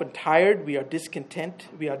so often tired. We are discontent.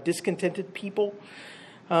 We are discontented people.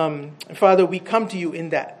 Father, we come to you in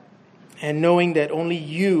that, and knowing that only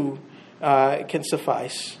you can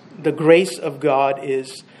suffice. The grace of God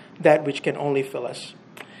is that which can only fill us.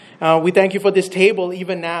 We thank you for this table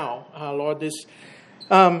even now, Lord, this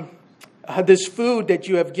food that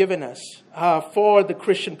you have given us for the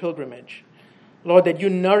Christian pilgrimage. Lord, that you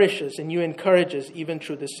nourish us and you encourage us even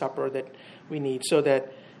through this supper that we need, so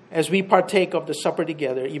that as we partake of the supper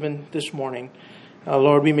together, even this morning,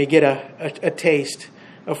 Lord, we may get a taste,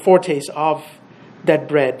 a foretaste of that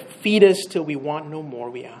bread. Feed us till we want no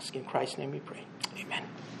more, we ask. In Christ's name we pray. Amen.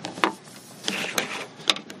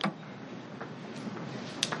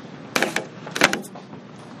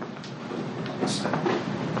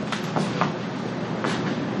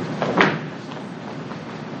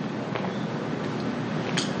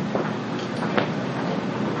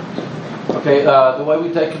 Okay, the way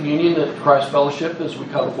we take communion at Christ Fellowship is we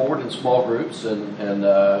come forward in small groups and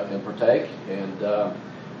partake, and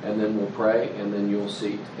then we'll pray, and then you'll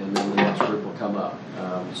seat, and then the next group will come up.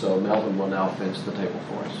 So Melvin will now finish the table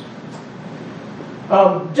for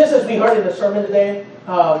us. Just as we heard in the sermon today,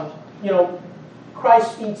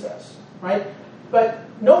 Christ feeds us, right? But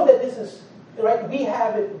know that this is, right, we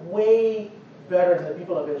have it way better than the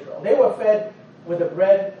people of Israel. They were fed with the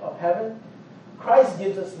bread of heaven. Christ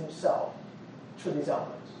gives us himself through these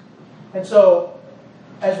elements. And so,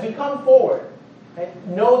 as we come forward,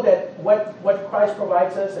 know that what Christ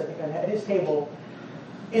provides us at his table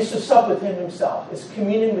is to sup with him himself, is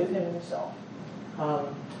communion with him himself.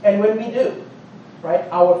 And when we do, right,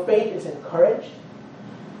 our faith is encouraged.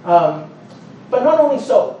 But not only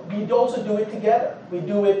so, we also do it together. We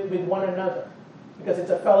do it with one another because it's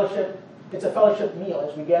a fellowship it's a fellowship meal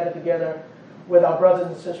as we gather together with our brothers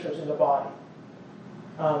and sisters in the body.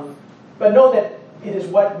 But know that it is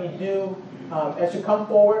what we do as you come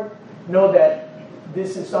forward. Know that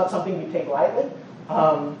this is not something we take lightly.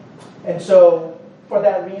 And so, for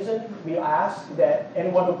that reason, we ask that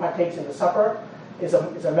anyone who partakes in the supper is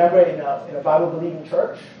a member in a Bible-believing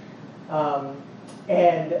church.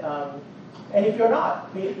 And if you're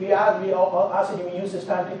not, we ask that you use this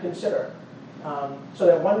time to consider, so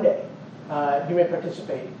that one day you may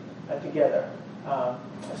participate together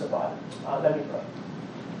as a body. Let me pray.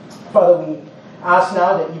 Father, we ask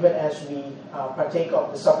now that even as we partake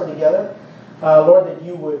of the supper together, Lord, that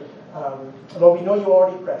you would, Lord, we know you're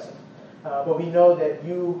already present, but we know that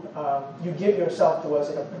you give yourself to us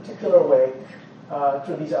in a particular way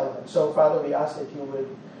through these elements. So, Father, we ask that you would,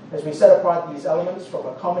 as we set apart these elements from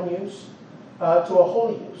a common use to a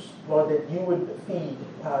holy use, Lord, that you would feed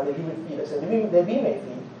us, that we may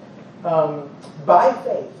feed by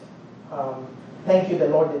faith. Thank you, that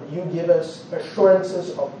Lord, that you give us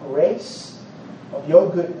assurances of grace, of your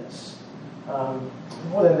goodness.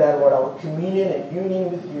 More than that, Lord, our communion and union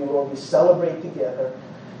with you, Lord, we celebrate together.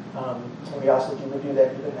 And we ask that you would do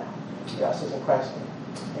that even now. We ask this in Christ's name.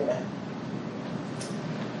 Amen.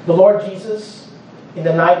 The Lord Jesus, in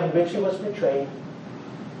the night in which he was betrayed,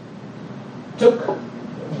 took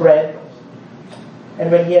bread,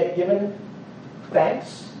 and when he had given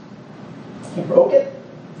thanks, he broke it,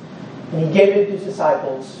 and he gave it to his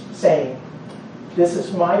disciples, saying, "This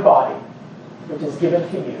is my body, which is given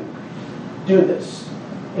to you. Do this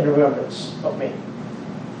in remembrance of me."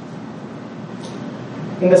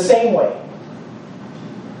 In the same way,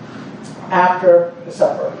 after the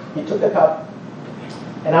supper, he took the cup,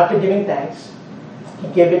 and after giving thanks, he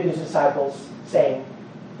gave it to his disciples, saying,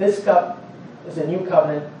 "This cup is a new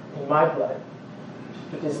covenant in my blood,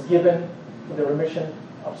 which is given for the remission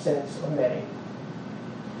of sins of many.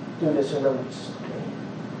 Do this in remembrance of me."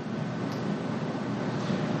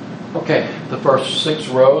 Okay, the first 6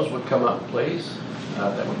 rows would come up, please.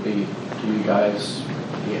 That would be to you guys.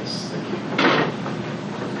 Yes, thank you.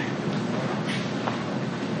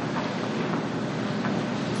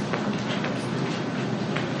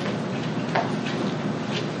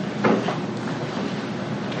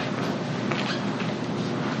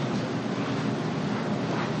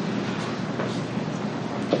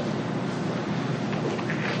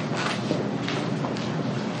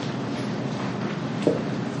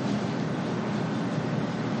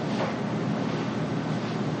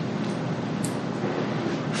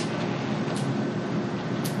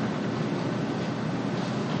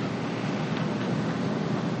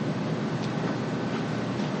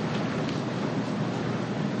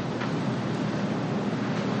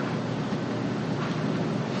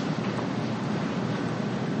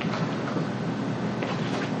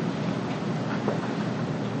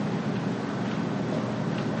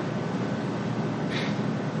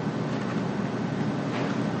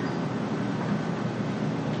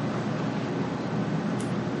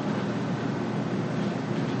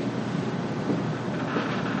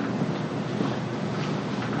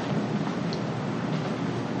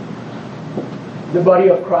 The body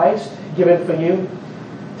of Christ given for you,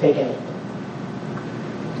 take and eat.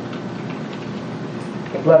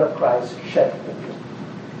 The blood of Christ shed for you.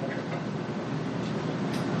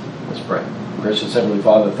 Let's pray. Gracious Heavenly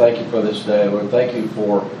Father, thank you for this day. Lord, thank you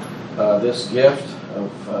for this gift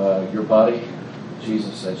of your body,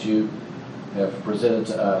 Jesus, as you have presented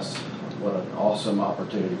to us. What an awesome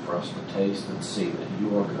opportunity for us to taste and see that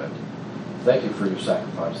you are good. Thank you for your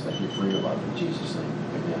sacrifice. Thank you for your love. In Jesus' name,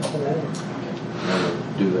 amen. Amen. Now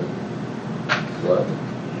do the blood.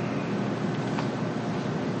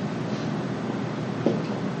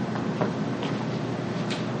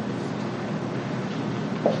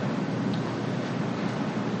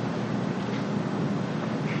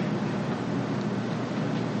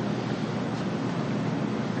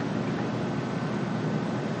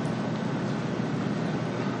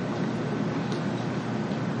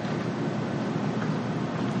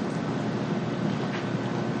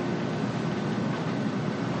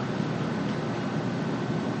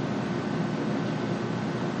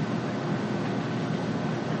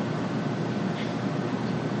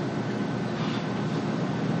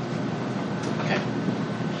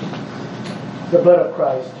 The blood of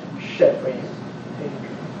Christ shed for you. Take and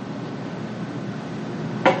drink.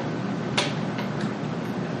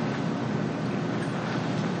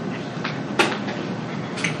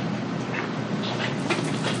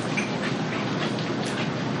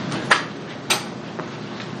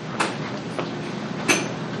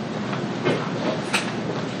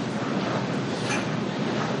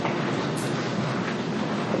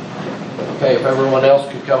 if everyone else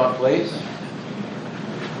could come up, please.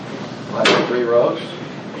 Like the 3 rows.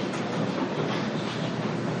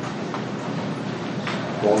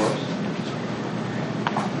 4 rows.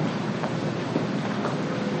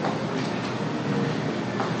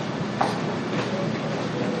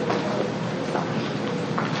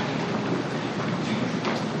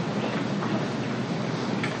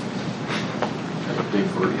 Got a big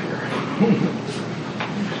bird here.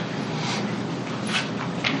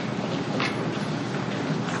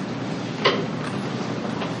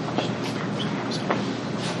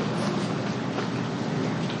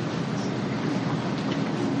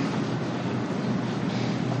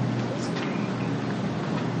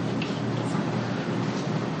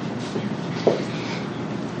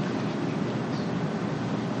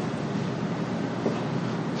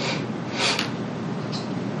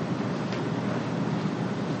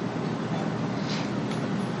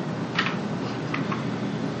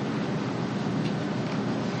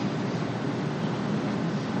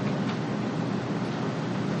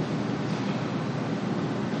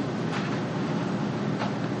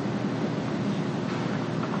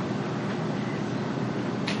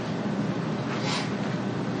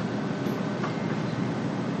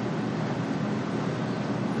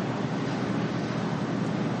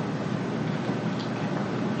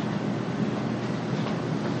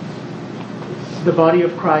 The body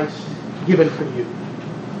of Christ given for you.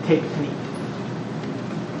 Take and eat.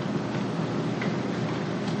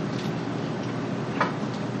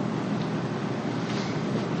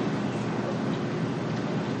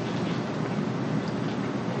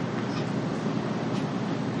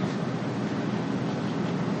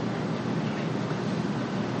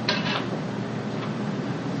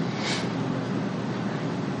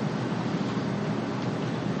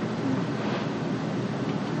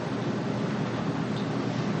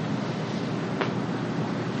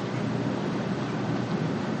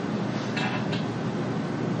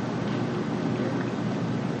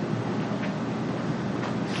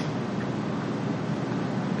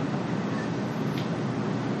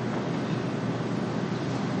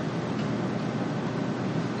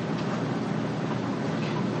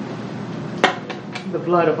 The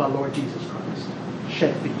blood of our Lord Jesus Christ,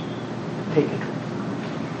 shed for you. Take and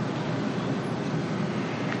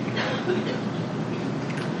drink.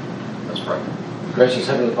 Let's pray. Gracious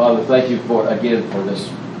Heavenly Father, thank you for this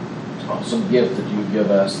awesome gift that you give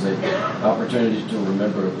us, the opportunity to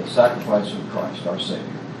remember the sacrifice of Christ, our Savior,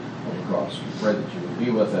 on the cross. We pray that you will be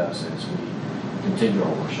with us as we continue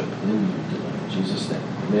our worship in you today. In Jesus' name,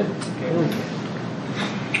 amen. Amen.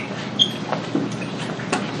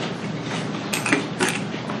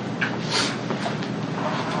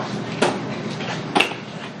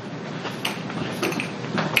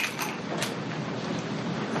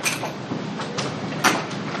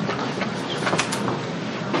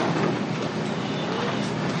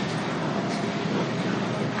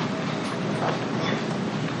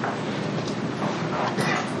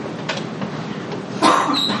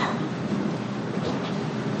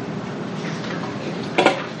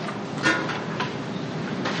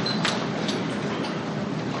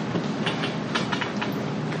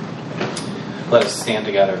 Let us stand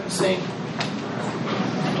together and sing.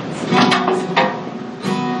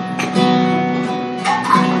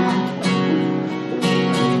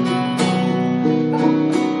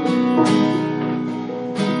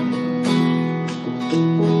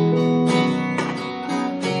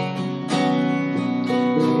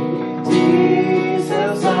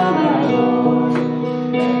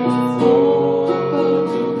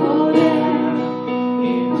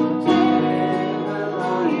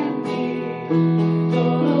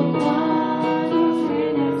 Todo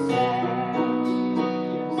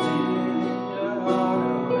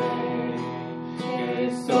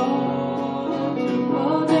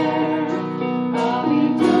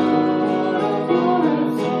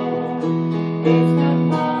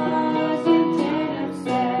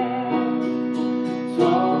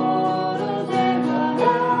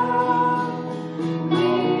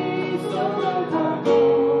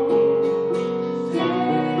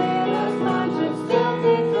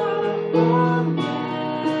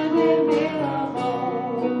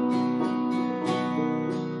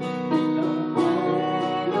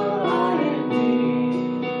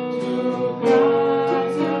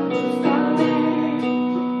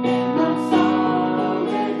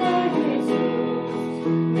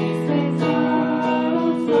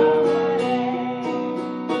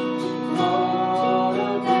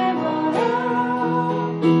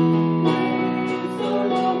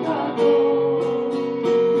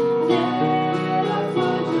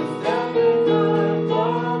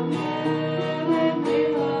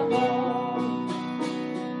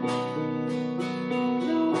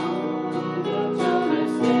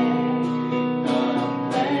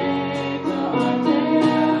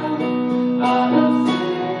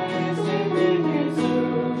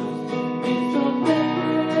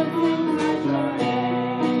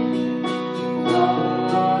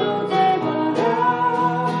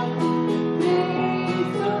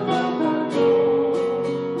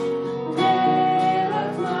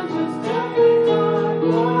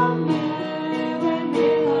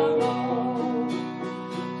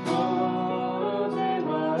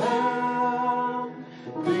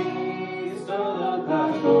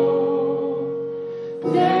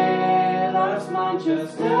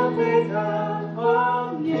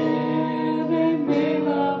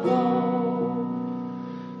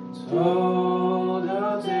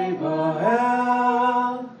Todos Abraham,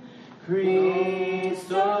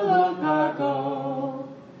 Cristo lo pagó,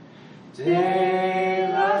 de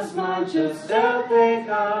las manchas del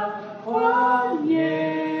pecado,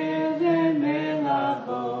 nieve me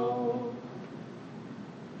lavó.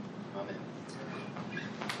 Amen.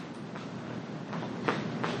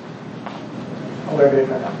 I'm going to read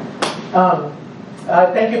that now.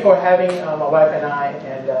 Thank you for having my wife and I,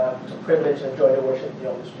 and it's a privilege and joy to worship you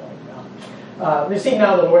all this morning. Receive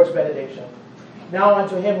now the Lord's benediction. Now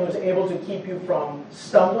unto him who is able to keep you from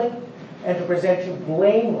stumbling and to present you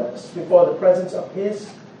blameless before the presence of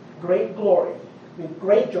his great glory, with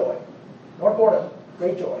great joy, not boredom,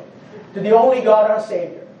 great joy. To the only God our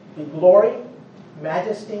Savior, be glory,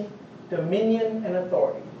 majesty, dominion, and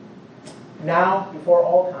authority, now, before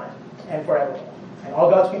all time, and forevermore. And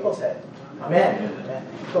all God's people said, Amen. Amen.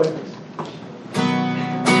 Go in peace.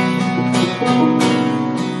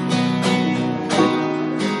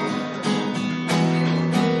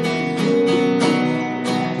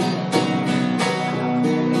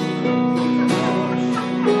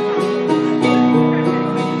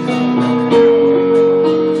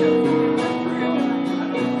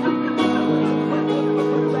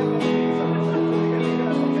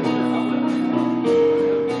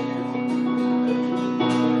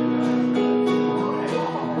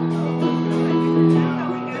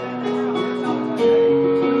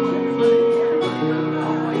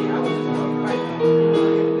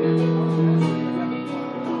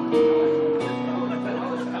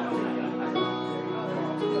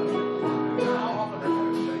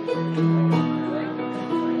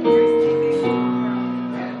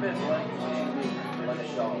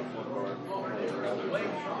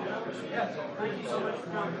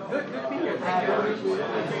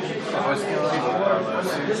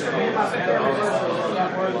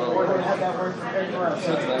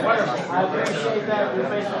 I appreciate that. Your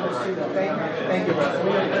faithfulness to the faith. Thank you,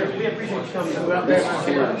 brother. We appreciate you coming. We're out there.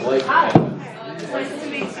 Hi. Nice to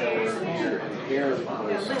meet you. Here,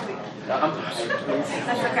 That's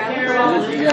okay.